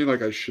 0 mean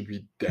like I should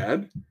be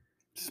dead?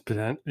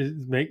 It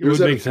would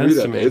make sense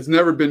to me. It's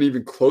never been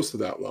even close to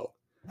that low.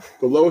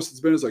 The lowest it's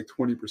been is like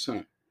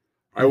 20%.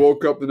 I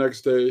woke up the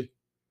next day.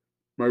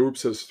 My Whoop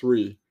says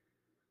 3.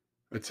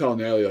 I tell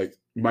Natalie, like,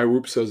 my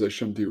Whoop says I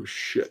shouldn't do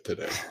shit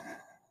today.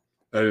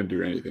 I didn't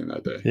do anything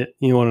that day. Yeah,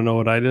 you want to know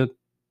what I did?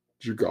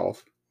 Did you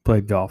golf?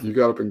 Played golf. You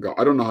got up and golf.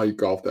 I don't know how you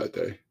golfed that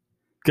day.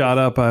 Got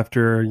up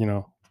after,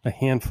 a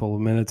handful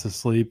of minutes of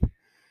sleep.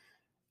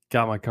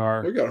 Got my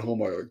car. I got home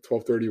by like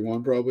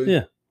 12:31 probably.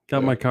 Yeah.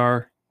 Got my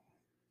car.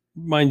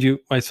 Mind you,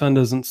 my son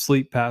doesn't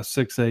sleep past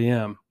 6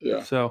 a.m.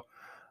 Yeah. So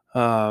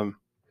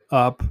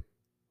up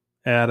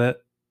at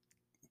it.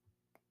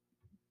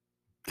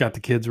 Got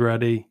the kids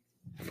ready.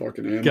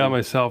 Fucking animal. Got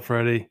myself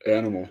ready.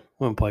 Animal.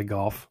 Went and play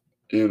golf.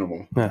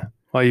 Animal. Yeah.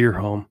 While you're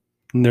home.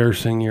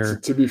 Nursing your...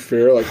 To be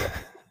fair, like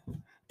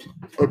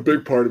a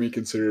big part of me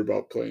considered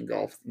about playing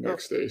golf the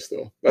next day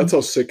still. That's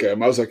how sick I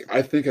am. I was like,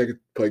 I think I could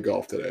play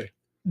golf today.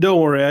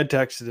 Don't worry, I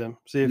texted him.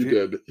 See if you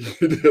did.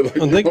 You did. Like,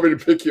 you want me to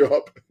pick you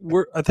up?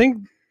 I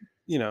think,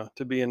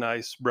 to be a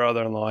nice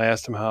brother-in-law, I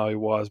asked him how he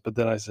was, but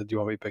then I said, do you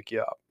want me to pick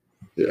you up?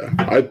 Yeah,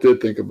 I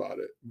did think about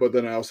it. But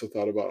then I also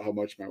thought about how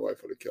much my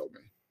wife would have killed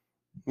me.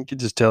 You could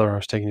just tell her I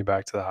was taking you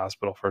back to the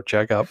hospital for a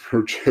checkup. For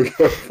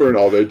an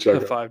all-day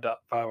checkup. A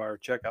 5-hour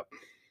checkup.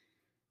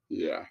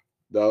 Yeah,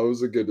 that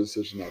was a good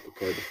decision not to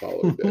play the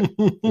following day.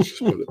 Let's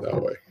just put it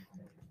that way.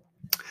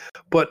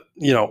 But,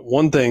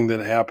 one thing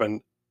that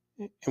happened,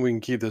 and we can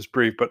keep this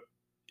brief, but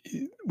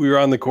we were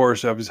on the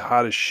course. I was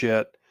hot as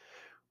shit.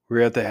 We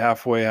were at the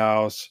halfway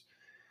house.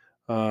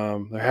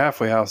 The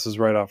halfway house is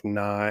right off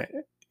 9.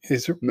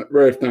 Is it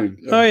right off 9?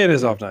 Yeah. Oh, yeah, it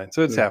is off 9.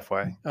 So it's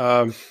halfway.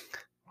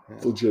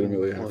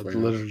 Legitimately halfway.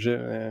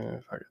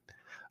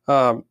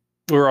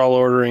 We're all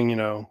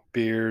ordering,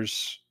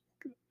 beers,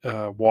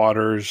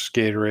 waters,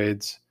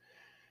 Gatorades,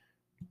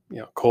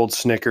 cold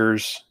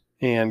Snickers.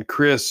 And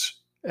Chris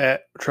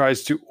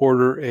tries to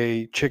order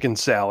a chicken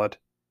salad,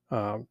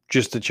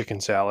 just a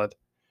chicken salad.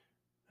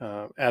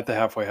 At the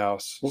halfway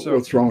house. So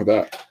what's wrong with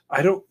that?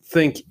 I don't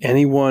think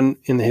anyone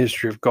in the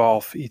history of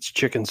golf eats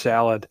chicken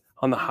salad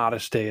on the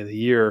hottest day of the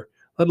year.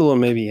 let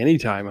alone maybe any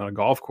time on a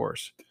golf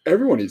course.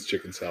 Everyone eats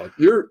chicken salad.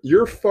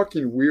 You're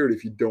fucking weird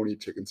if you don't eat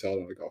chicken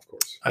salad on a golf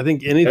course. I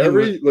think anything.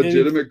 Every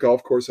legitimate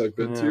golf course I've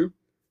been to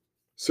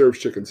serves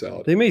chicken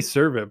salad. They may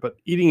serve it, but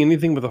eating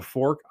anything with a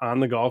fork on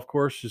the golf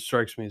course just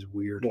strikes me as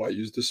weird. Well, I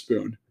used a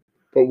spoon.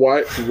 But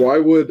why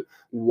would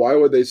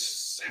they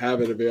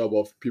have it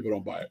available if people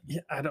don't buy it?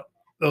 Yeah, I don't.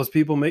 Those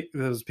people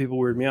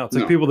weird me out. It's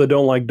like people that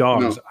don't like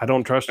dogs. No. I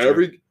don't trust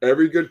you.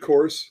 Every good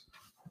course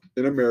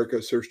in America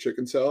serves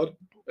chicken salad,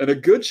 and a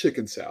good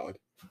chicken salad.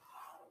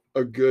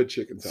 A good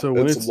chicken salad. So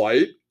when it's it's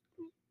light,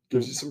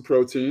 gives you some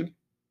protein,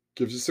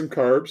 gives you some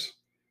carbs.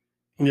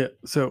 Yeah.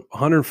 So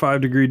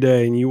 105-degree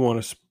day, and you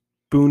want to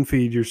spoon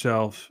feed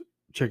yourself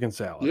chicken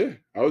salad. Yeah,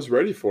 I was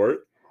ready for it.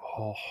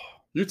 Oh,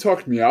 You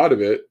talked me out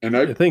of it, and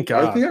I thank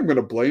God. I think I'm going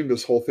to blame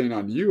this whole thing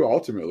on you.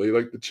 Ultimately,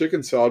 like the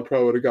chicken salad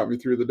probably would have got me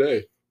through the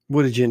day.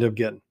 What did you end up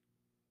getting?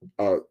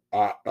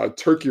 A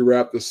turkey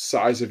wrap the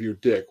size of your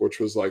dick, which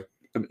was like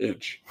an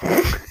inch.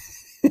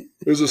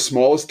 It was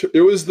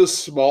the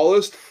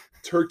smallest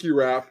turkey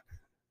wrap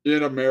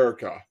in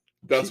America.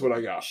 That's what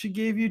I got. She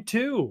gave you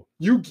 2.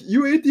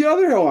 You ate the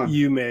other one.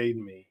 You made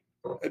me.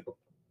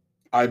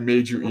 I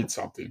made you eat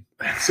something.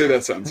 Say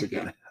that sentence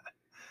again.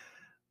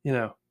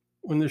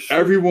 When there's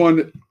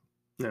Everyone.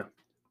 Yeah.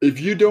 If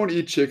you don't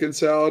eat chicken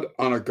salad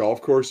on a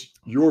golf course,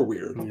 you're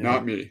weird,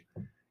 not me.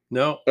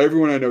 No.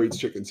 Everyone I know eats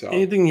chicken salad.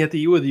 Anything you have to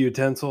eat with a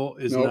utensil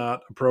is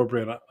not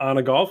appropriate on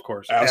a golf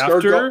course. Ask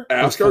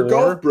our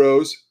golf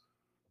bros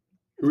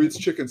who eats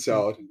chicken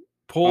salad.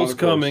 Poll's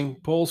coming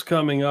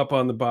up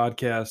on the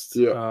podcast.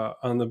 Yeah.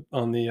 On the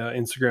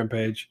Instagram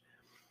page.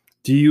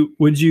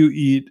 Would you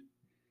eat?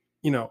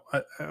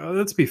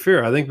 Let's be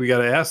fair. I think we got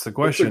to ask the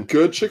question. It's a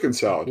good chicken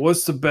salad.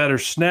 What's the better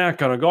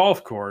snack on a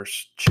golf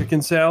course?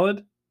 Chicken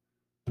salad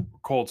or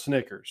cold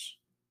Snickers?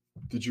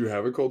 Did you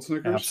have a cold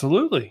Snickers?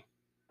 Absolutely.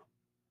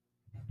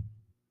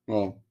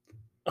 Well,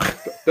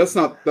 that's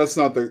not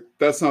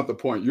the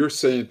point. You're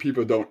saying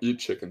people don't eat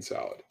chicken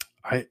salad.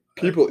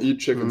 People eat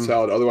chicken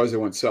salad, otherwise they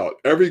wouldn't sell it.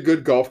 Every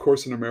good golf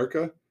course in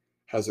America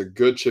has a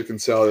good chicken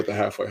salad at the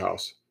halfway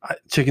house.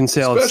 Chicken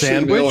salad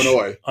especially sandwich. In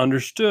Illinois.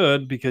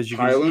 Understood, because you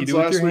can Highlands eat it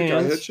with last your week,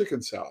 hands. I had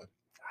chicken salad.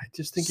 I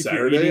just think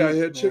Saturday I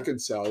had chicken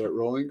salad at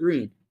Rolling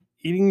Green.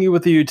 Eating you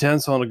with a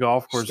utensil on a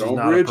golf course is not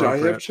Stonebridge, I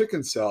appropriate. have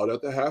chicken salad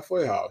at the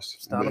halfway house.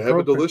 It's not they have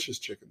a delicious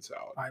chicken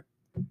salad.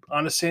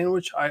 On a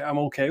sandwich, I'm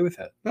okay with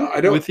it. No,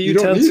 I don't. With the you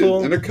don't need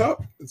utensil, it in a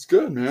cup. It's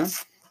good, man.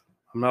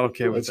 I'm not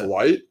okay with it's it. It's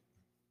light.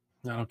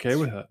 Not okay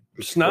with it.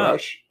 It's not.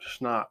 fresh.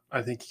 It's not.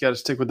 I think you got to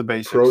stick with the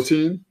basics.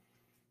 Protein.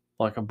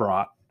 Like a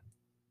brat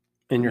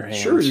in your hands.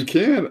 Sure, you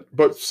can.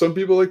 But some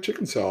people like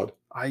chicken salad.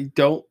 I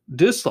don't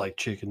dislike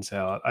chicken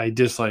salad. I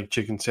dislike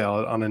chicken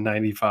salad on a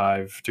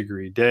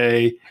 95-degree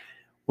day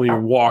when you're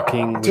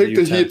walking with Take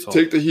the utensil.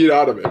 heat. Take the heat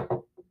out of it.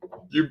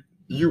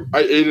 I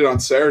ate it on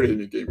Saturday and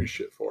you gave me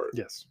shit for it.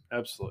 Yes,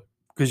 absolutely.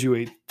 Because you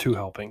ate 2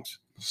 helpings.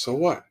 So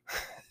what?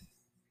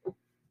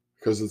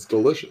 Because it's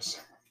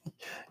delicious.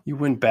 You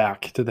went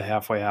back to the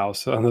halfway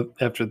house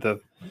after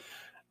the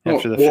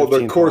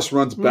the course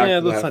runs back. Yeah,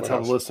 to the let's not tell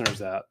house. the listeners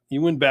that.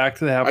 You went back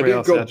to the I halfway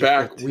house. didn't go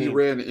back. 15. We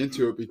ran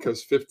into it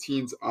because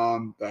 15's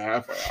on the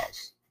halfway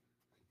house.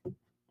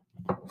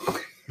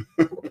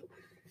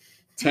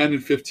 10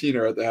 and 15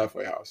 are at the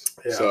halfway house.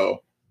 Yeah.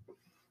 So,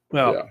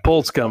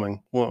 Bolt's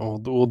coming.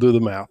 We'll do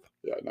the math.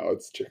 Yeah, no,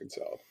 it's chicken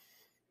salad.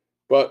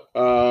 But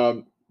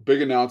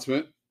big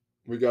announcement.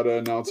 We got to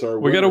announce our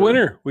winner. We got a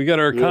winner. We got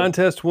our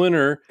contest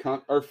winner.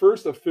 Our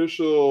first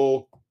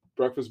official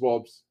Breakfast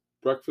Balls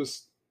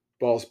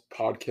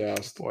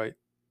podcast. Boy.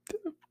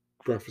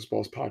 Breakfast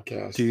Balls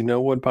podcast. Do you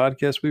know what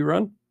podcast we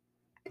run?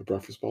 The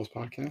Breakfast Balls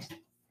podcast.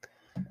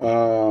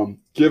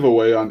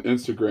 Giveaway on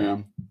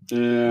Instagram.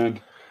 And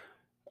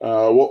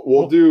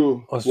we'll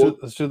do...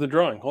 Let's do the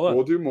drawing. Hold on.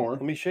 We'll do more.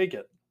 Let me shake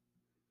it.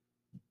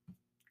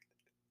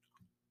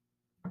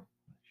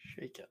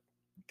 Shake it.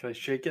 Can I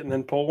shake it and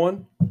then pull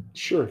one?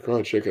 Sure. Go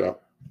ahead. Shake it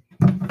up.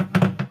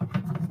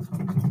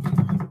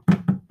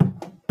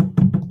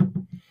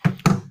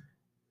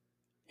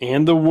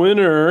 And the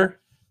winner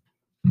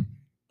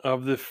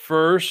of the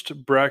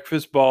first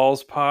Breakfast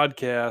Balls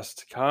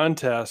podcast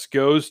contest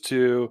goes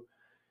to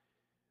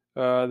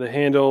the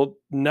handle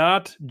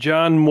Not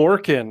John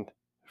Morkin.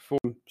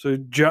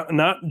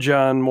 Not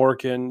John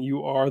Morkin.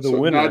 You are the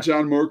winner. Not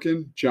John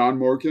Morkin. John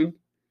Morkin.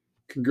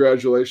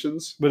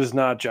 Congratulations. But it's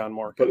not John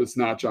Morkin. But it's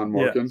not John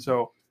Morkin. Yeah,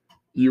 so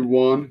you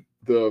won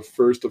the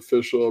first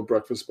official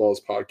Breakfast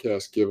Balls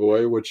podcast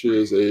giveaway, which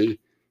is a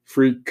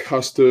free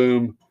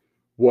custom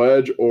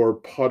wedge or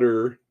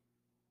putter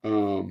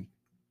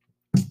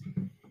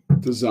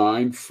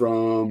design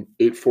from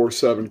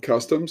 847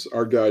 Customs.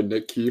 Our guy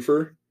Nick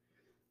Kiefer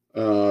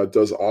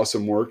does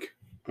awesome work,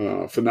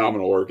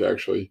 phenomenal work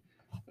actually,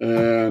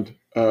 and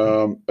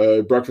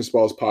a Breakfast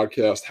Balls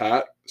podcast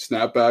hat,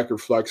 snapback or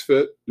flex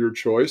fit, your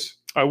choice.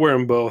 I wear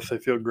them both. They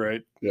feel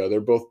great. Yeah, they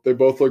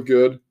both look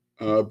good.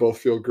 Both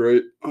feel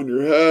great on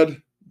your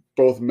head.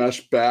 Both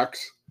mesh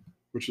backs,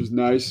 which is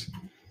nice.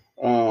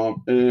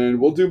 And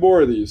we'll do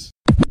more of these.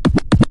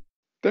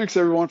 Thanks,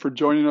 everyone, for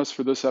joining us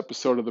for this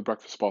episode of the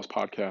Breakfast Balls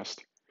podcast.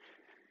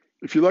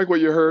 If you like what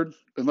you heard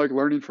and like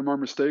learning from our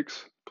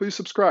mistakes, please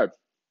subscribe.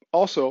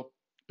 Also,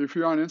 if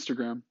you're on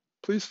Instagram,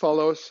 please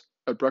follow us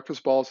at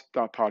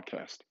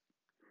breakfastballs.podcast.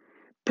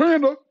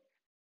 Panda!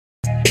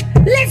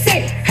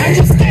 Listen,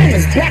 100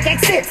 scammers, Black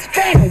X6,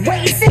 Phantom,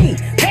 wait and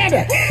see,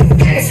 Panda,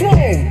 Panda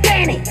Swole,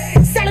 Danny,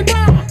 Sally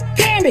Bar,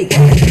 Candy,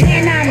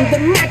 man, I'm the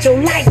macho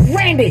like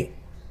Randy.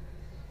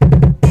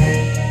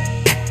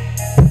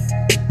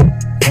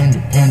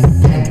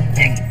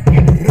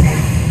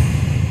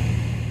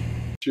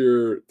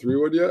 Your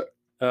 3-wood yet?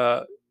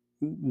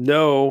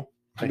 No,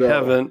 I No.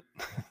 haven't.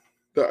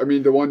 I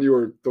mean, the one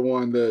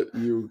that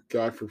you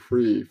got for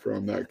free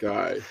from that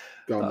guy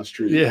down the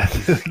street. Yeah,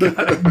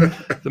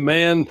 the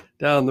man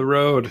down the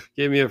road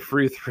gave me a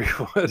free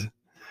 3-wood.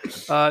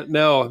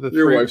 No,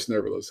 Your wife's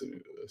never listening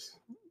to this.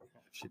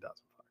 She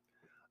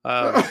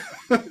doesn't.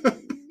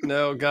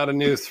 No, got a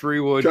new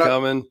 3-wood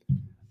coming.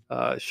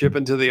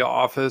 Shipping to the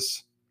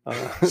office.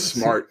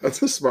 Smart.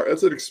 That's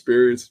an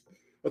experience.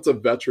 That's a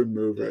veteran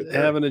move right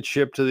there. Having it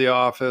shipped to the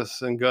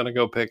office and gonna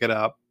go pick it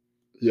up.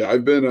 Yeah,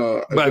 I've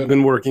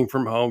been working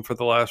from home for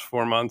the last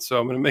 4 months, so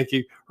I'm gonna make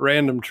a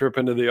random trip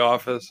into the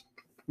office.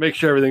 Make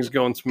sure everything's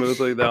going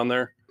smoothly down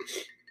there.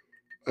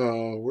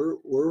 Where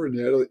were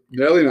Natalie?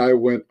 Natalie and I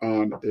went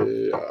on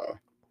a.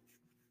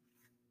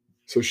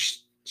 So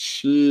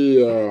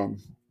she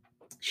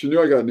knew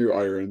I got new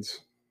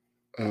irons,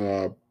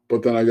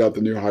 but then I got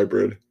the new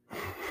hybrid,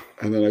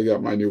 and then I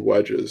got my new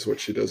wedges,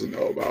 which she doesn't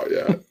know about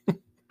yet.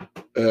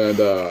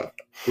 And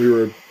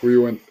we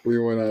went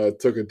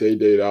took a day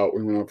date out.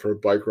 We went out for a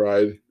bike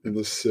ride in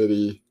the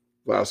city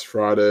last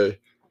Friday,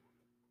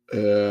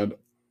 and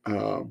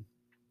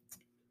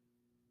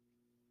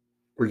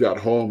we got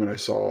home and I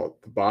saw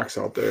the box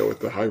out there with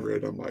the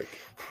hybrid. I'm like,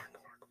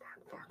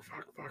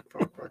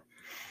 fuck.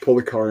 Pull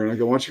the car in. I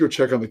go, why don't you go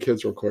check on the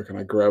kids real quick? And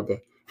I grabbed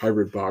the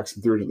hybrid box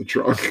and threw it in the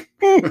trunk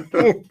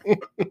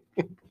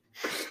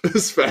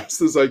as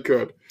fast as I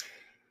could.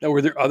 Now,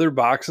 were there other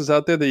boxes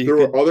out there that There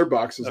were other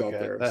boxes out Okay,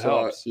 there. that So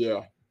helps.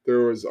 yeah, there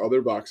was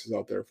other boxes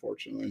out there,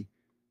 fortunately.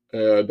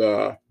 And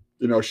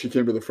she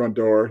came to the front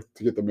door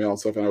to get the mail and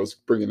stuff, and I was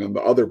bringing in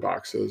the other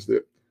boxes.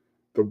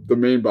 The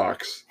main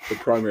box, the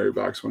primary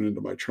box, went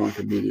into my trunk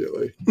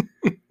immediately.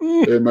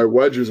 And my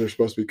wedges are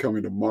supposed to be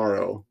coming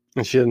tomorrow.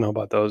 And she didn't know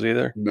about those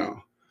either.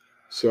 No,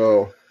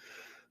 so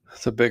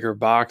It's a bigger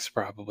box,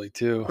 probably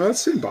too.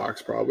 that's the same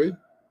box probably.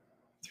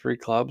 3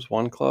 clubs,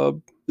 1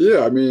 club.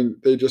 Yeah, I mean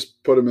they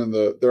just put them in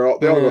they all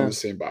go Yeah. in the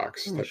same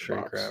box. I'm Type sure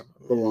box. crap.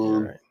 The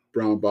long Right.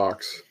 brown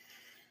box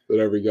that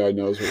every guy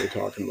knows what we're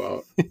talking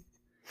about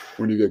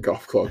when you get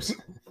golf clubs.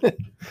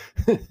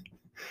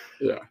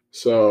 Yeah.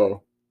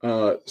 So,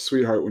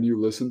 sweetheart, when you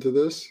listen to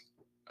this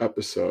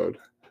episode,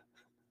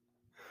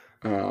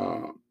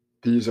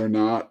 these are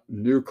not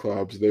new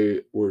clubs.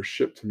 They were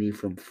shipped to me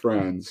from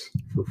friends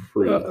for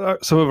free.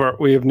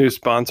 We have new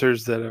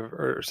sponsors that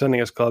are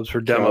sending us clubs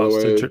for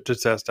demos Callaway. to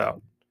test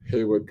out.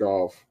 Haywood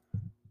Golf,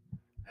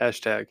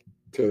 Hashtag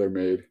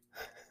TaylorMade.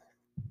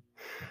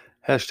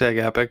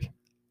 epic.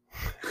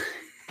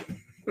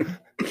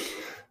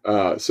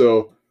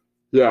 So,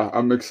 yeah,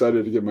 I'm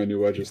excited to get my new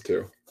wedges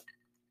too.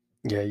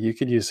 Yeah, you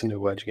could use a new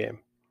wedge game.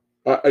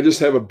 I just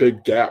have a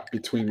big gap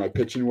between my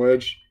pitching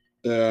wedge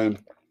and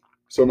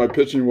so my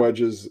pitching wedge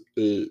is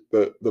the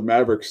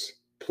Mavericks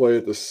play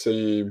at the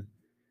same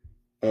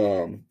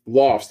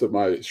lofts that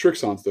my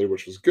Strixons did,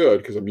 which was good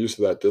because I'm used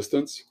to that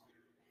distance.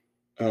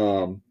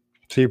 So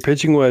your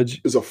pitching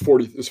wedge Is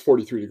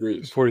 43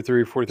 degrees.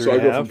 43 So I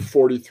and a go half. from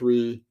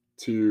 43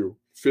 to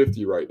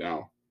 50 right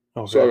now.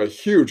 Okay. So I have a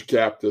huge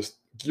gap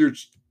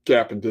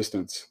in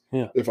distance.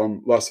 Yeah. If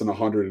I'm less than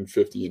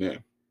 150 and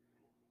in,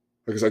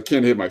 because I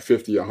can't hit my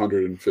 50,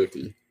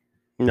 150.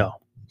 No.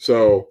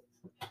 So,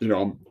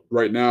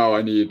 right now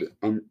So you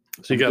I'm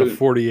got a getting-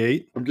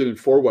 48, I'm getting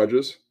 4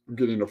 wedges. I'm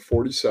getting a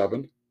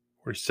 47,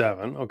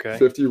 47. Okay.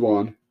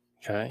 51,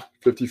 Okay.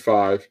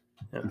 55,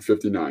 Yeah. and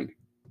 59.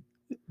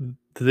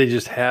 Do they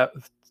just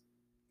have?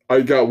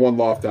 I got 1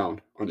 loft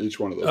down on each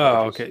one of those.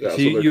 Oh, wedges. okay. Yeah, so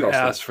they're you custom.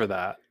 asked for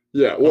that.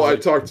 Yeah. Well, I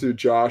Okay. talked to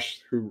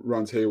Josh, who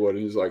runs Haywood,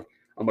 and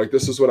I'm like,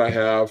 this is what I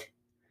have.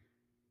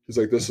 He's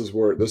like, this is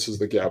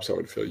the gaps I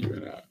would fill you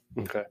in at,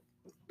 Okay.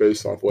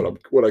 based off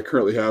what I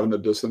currently have and the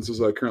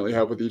distances I currently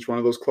have with each one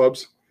of those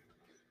clubs.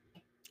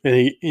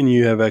 And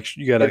you have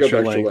extra. You got I got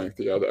extra the extra length. length,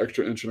 yeah, the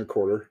extra 1.25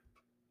 inches,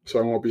 so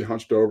I won't be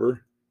hunched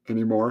over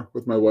anymore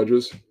with my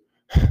wedges.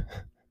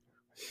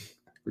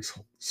 Like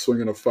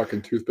swinging a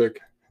fucking toothpick.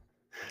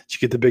 Did you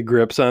get the big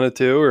grips on it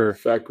too, or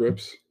Fat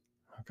grips,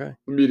 okay?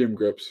 medium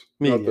grips,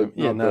 Medium.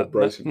 not the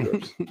Bryson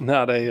grips,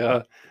 not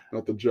a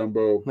not the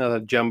jumbo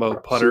jumbo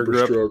putter super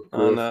grip stroke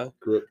on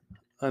grip.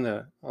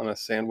 a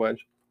sand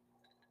wedge.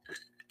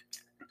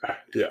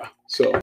 Yeah, so